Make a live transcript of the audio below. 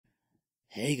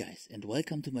Hey guys, and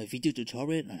welcome to my video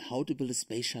tutorial on how to build a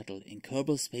space shuttle in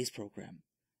Kerbal Space Program.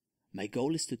 My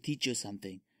goal is to teach you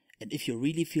something, and if you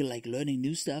really feel like learning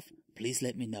new stuff, please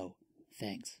let me know.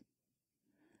 Thanks.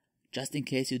 Just in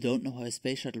case you don't know how a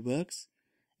space shuttle works,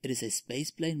 it is a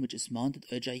space plane which is mounted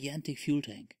on a gigantic fuel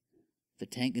tank. The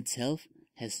tank itself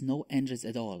has no engines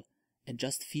at all, and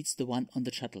just feeds the one on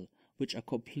the shuttle, which are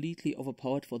completely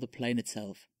overpowered for the plane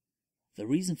itself. The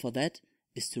reason for that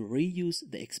is to reuse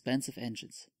the expensive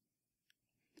engines.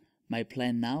 My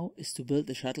plan now is to build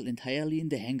the shuttle entirely in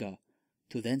the hangar,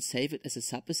 to then save it as a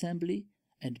sub-assembly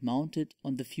and mount it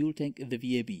on the fuel tank in the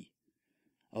VAB.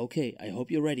 Okay, I hope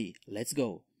you're ready, let's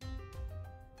go.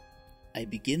 I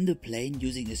begin the plane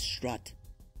using a strut,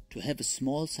 to have a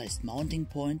small sized mounting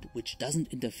point which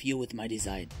doesn't interfere with my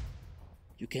design.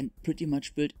 You can pretty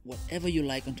much build whatever you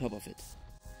like on top of it.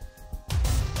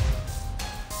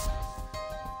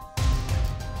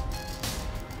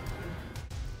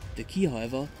 The key,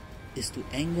 however, is to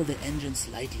angle the engine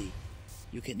slightly.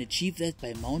 You can achieve that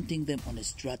by mounting them on a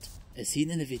strut, as seen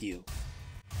in the video.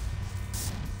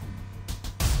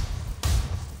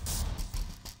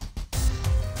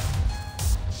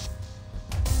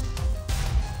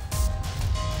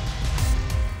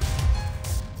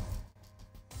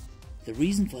 The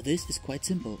reason for this is quite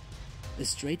simple. A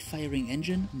straight firing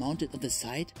engine mounted on the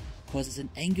side causes an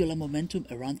angular momentum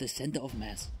around the center of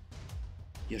mass.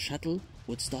 Your shuttle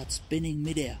would start spinning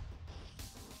mid-air.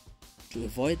 To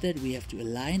avoid that, we have to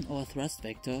align our thrust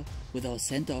vector with our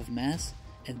center of mass,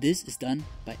 and this is done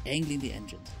by angling the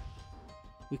engines.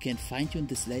 We can fine-tune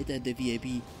this later in the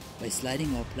VAB by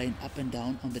sliding our plane up and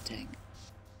down on the tank.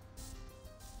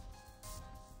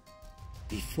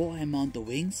 Before I mount the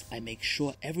wings, I make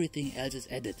sure everything else is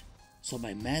added, so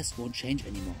my mass won't change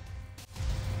anymore.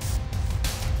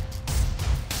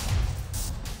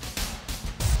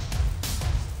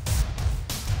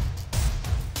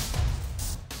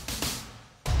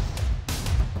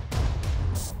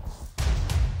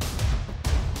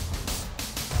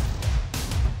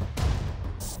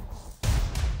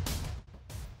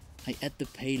 I add the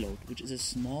payload, which is a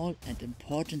small and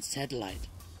important satellite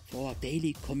for our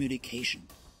daily communication.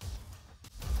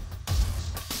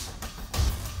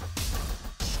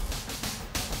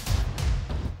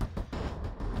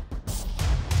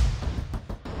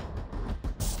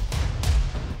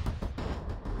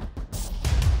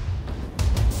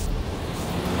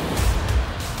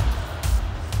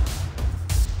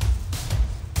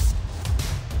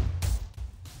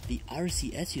 The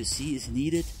RCS you see is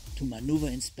needed to maneuver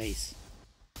in space.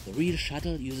 The real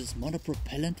shuttle uses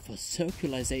monopropellant for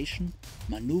circularization,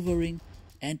 maneuvering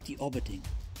and deorbiting.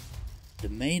 The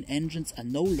main engines are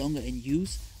no longer in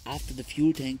use after the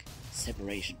fuel tank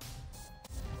separation.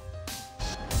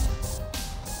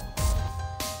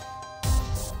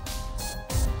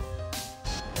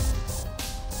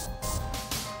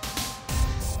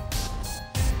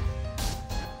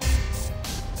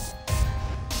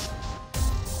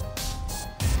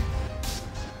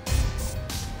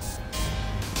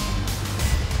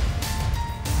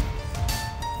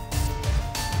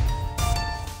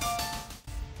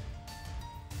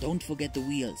 Don't forget the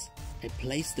wheels. I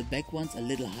place the back ones a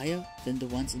little higher than the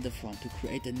ones in the front to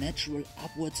create a natural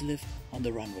upwards lift on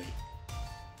the runway.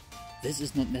 This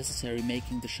is not necessary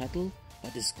making the shuttle,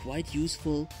 but is quite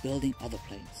useful building other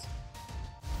planes.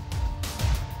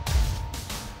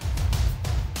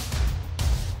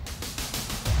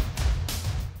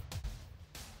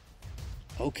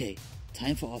 Okay,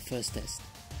 time for our first test.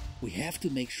 We have to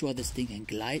make sure this thing can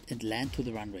glide and land to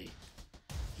the runway.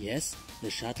 Yes,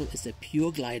 the shuttle is a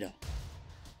pure glider.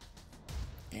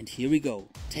 And here we go,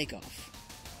 take off.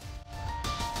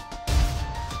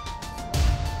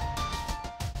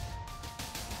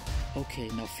 Okay,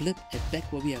 now flip it back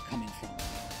where we are coming from.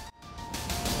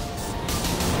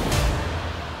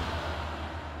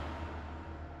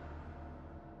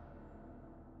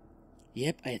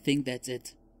 Yep, I think that's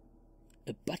it.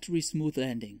 A buttery smooth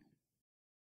landing.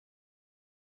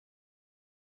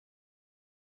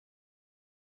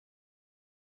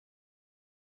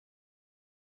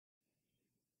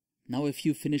 Now a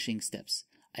few finishing steps.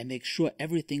 I make sure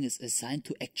everything is assigned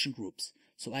to action groups,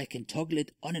 so I can toggle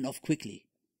it on and off quickly.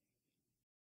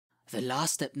 The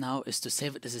last step now is to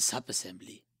save it as a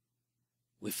sub-assembly.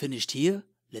 We're finished here,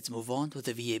 let's move on to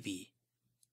the VAB.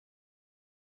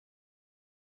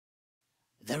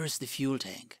 There is the fuel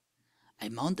tank. I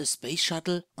mount the space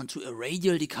shuttle onto a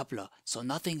radial decoupler so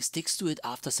nothing sticks to it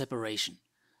after separation.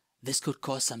 This could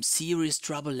cause some serious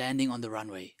trouble landing on the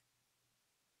runway.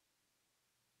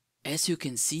 As you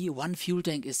can see, one fuel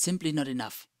tank is simply not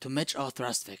enough to match our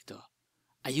thrust vector.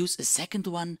 I use a second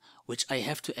one, which I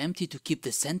have to empty to keep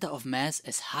the center of mass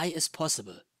as high as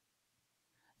possible.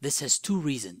 This has two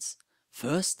reasons.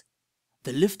 First,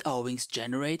 the lift our wings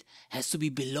generate has to be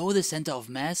below the center of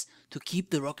mass to keep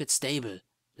the rocket stable,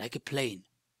 like a plane.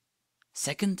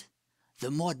 Second, the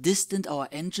more distant our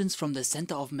engines from the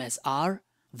center of mass are,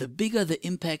 the bigger the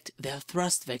impact their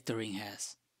thrust vectoring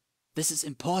has. This is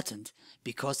important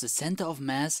because the center of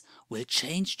mass will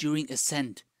change during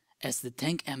ascent as the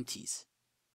tank empties.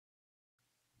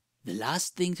 The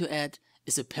last thing to add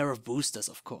is a pair of boosters,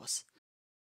 of course.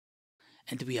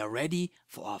 And we are ready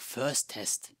for our first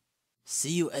test.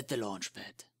 See you at the launch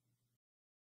pad.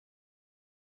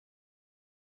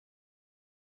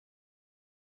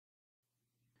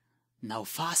 Now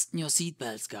fasten your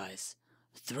seatbelts, guys.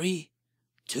 3,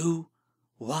 2,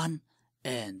 1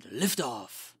 and lift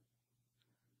off.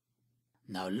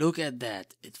 Now look at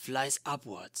that, it flies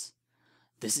upwards.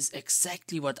 This is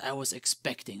exactly what I was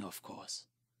expecting, of course.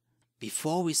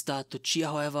 Before we start to cheer,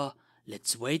 however,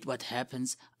 let's wait what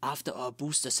happens after our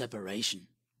booster separation.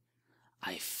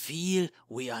 I feel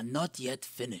we are not yet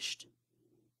finished.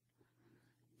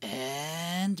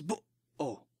 And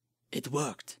oh, it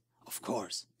worked, of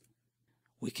course.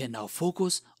 We can now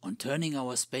focus on turning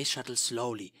our space shuttle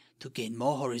slowly to gain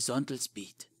more horizontal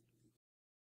speed.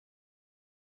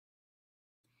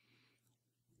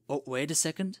 Oh, wait a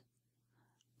second.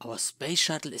 Our space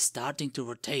shuttle is starting to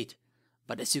rotate,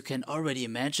 but as you can already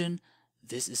imagine,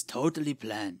 this is totally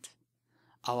planned.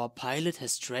 Our pilot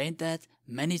has trained that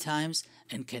many times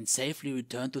and can safely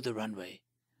return to the runway.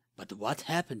 But what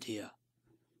happened here?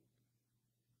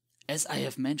 As I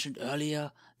have mentioned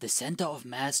earlier, the center of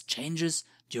mass changes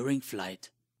during flight.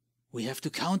 We have to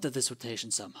counter this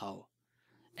rotation somehow.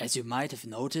 As you might have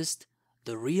noticed,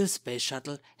 the real space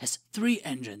shuttle has 3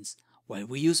 engines, while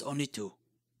we use only 2.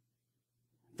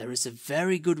 There is a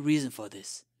very good reason for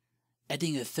this.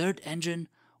 Adding a 3rd engine,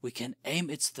 we can aim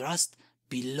its thrust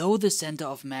below the center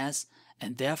of mass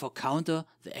and therefore counter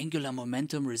the angular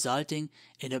momentum, resulting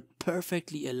in a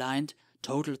perfectly aligned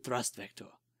total thrust vector.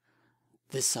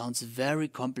 This sounds very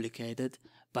complicated,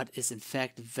 but is in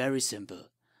fact very simple.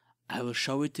 I will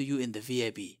show it to you in the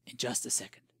VAB in just a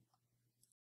second.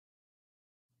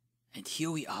 And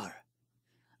here we are.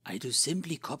 I do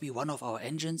simply copy one of our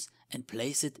engines and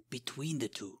place it between the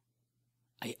 2.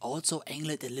 I also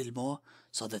angle it a little more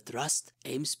so the thrust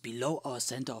aims below our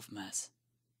center of mass.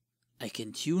 I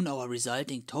can tune our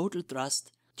resulting total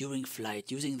thrust during flight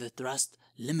using the thrust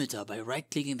limiter by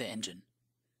right-clicking the engine.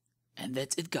 And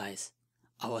that's it, guys.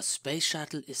 Our space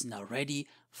shuttle is now ready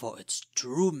for its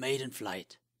true maiden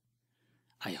flight.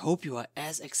 I hope you are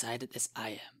as excited as I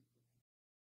am.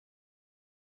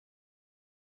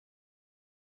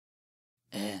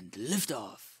 And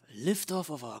liftoff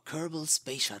of our Kerbal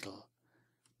Space Shuttle.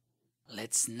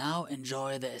 Let's now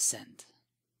enjoy the ascent.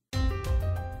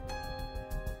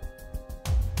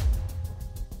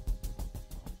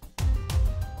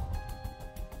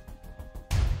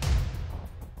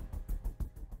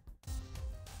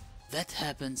 That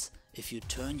happens if you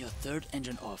turn your 3rd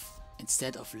engine off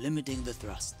instead of limiting the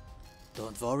thrust.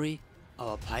 Don't worry,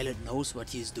 our pilot knows what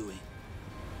he is doing.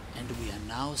 And we are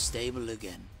now stable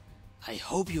again. I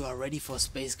hope you are ready for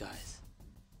space, guys.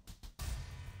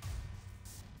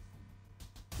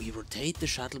 We rotate the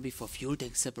shuttle before fuel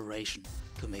tank separation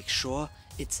to make sure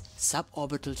its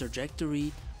suborbital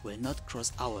trajectory will not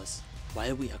cross ours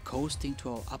while we are coasting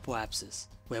to our apoapsis,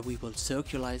 where we will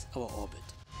circularize our orbit.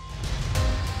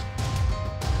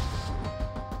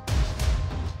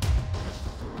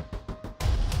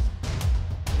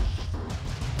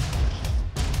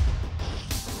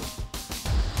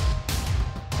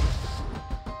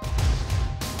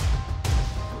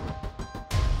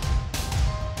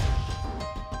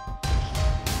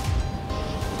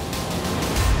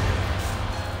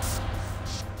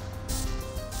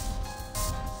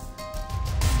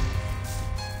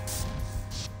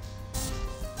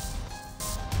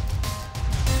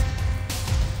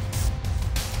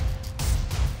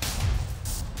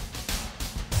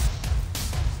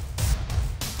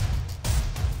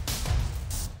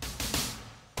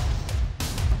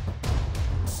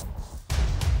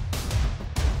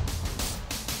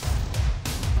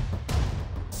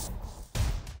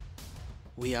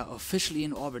 We are officially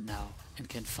in orbit now and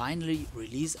can finally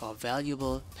release our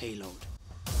valuable payload.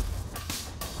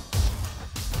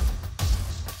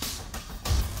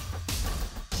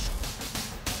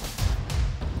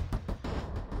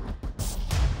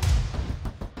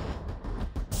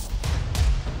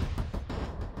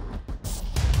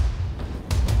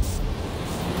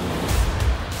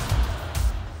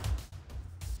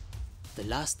 The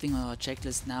last thing on our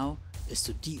checklist now is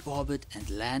to deorbit and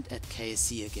land at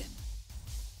KSC again.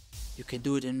 You can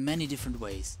do it in many different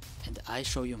ways, and I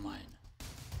show you mine.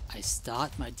 I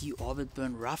start my deorbit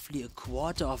burn roughly a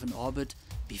quarter of an orbit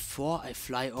before I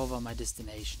fly over my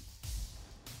destination.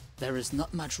 There is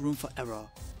not much room for error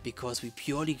because we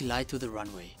purely glide to the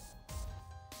runway.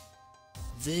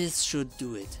 This should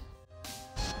do it.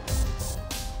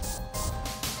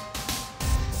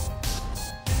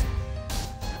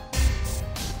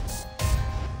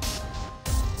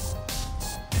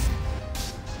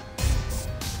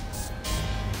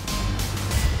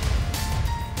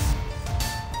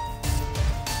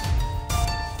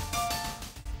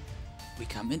 We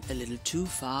come in a little too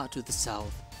far to the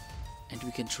south, and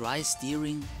we can try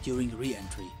steering during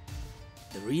re-entry.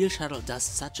 The real shuttle does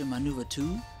such a maneuver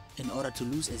too, in order to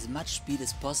lose as much speed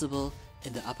as possible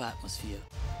in the upper atmosphere.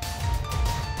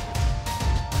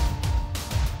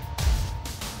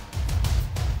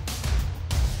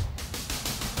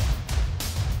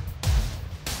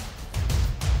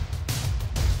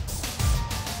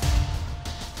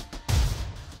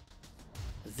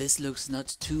 This looks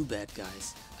not too bad,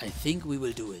 guys. I think we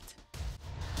will do it.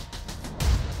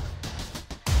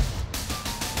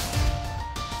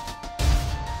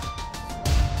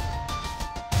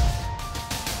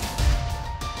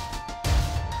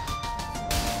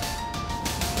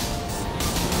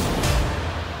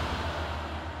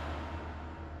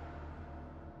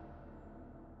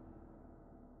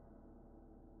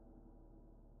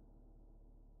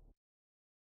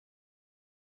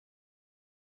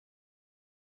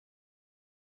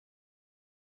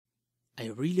 I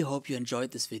really hope you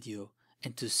enjoyed this video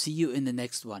and to see you in the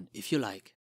next one if you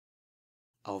like.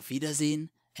 Auf Wiedersehen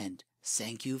and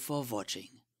thank you for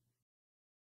watching.